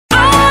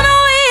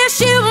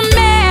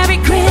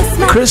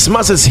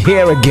Christmas is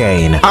here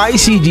again.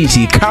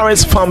 ICGC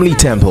Kharis Family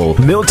Temple,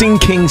 Milton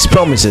Keynes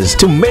promises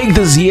to make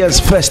this year's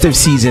festive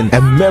season a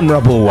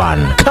memorable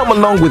one. Come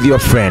along with your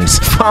friends,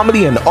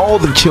 family and all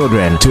the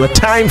children to a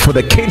time for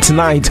the kids'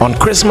 night on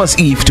Christmas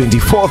Eve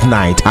 24th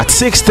night at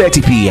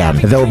 6:30 p.m.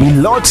 There will be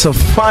lots of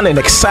fun and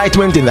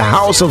excitement in the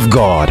house of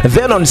God.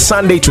 Then on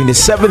Sunday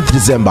 27th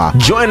December,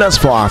 join us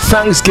for our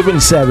Thanksgiving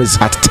service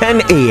at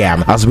 10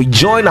 a.m. as we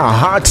join our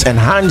hearts and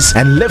hands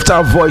and lift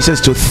our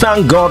voices to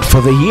thank God for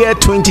the year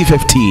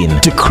 2015.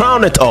 To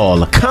crown it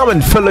all, come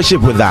and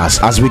fellowship with us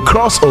as we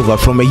cross over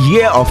from a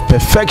year of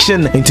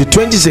perfection into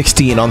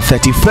 2016 on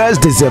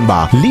 31st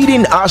December.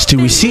 Leading us to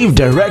receive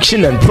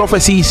direction and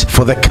prophecies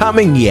for the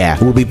coming year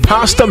will be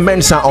Pastor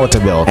Mensa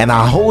Otabil and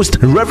our host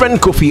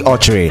Reverend Kofi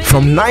Ochre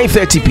from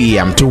 9:30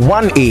 p.m. to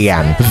 1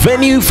 a.m.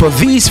 Venue for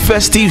these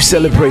festive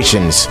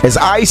celebrations is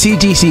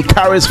ICGC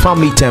Kharis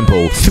Family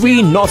Temple,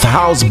 3 North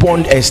House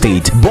Bond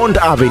Estate, Bond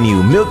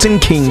Avenue, Milton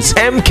Keynes,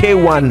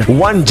 MK1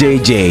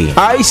 1JJ.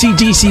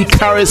 ICGC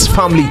Kharis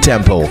Family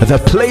Temple, the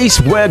place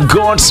where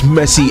God's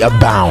mercy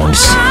abounds.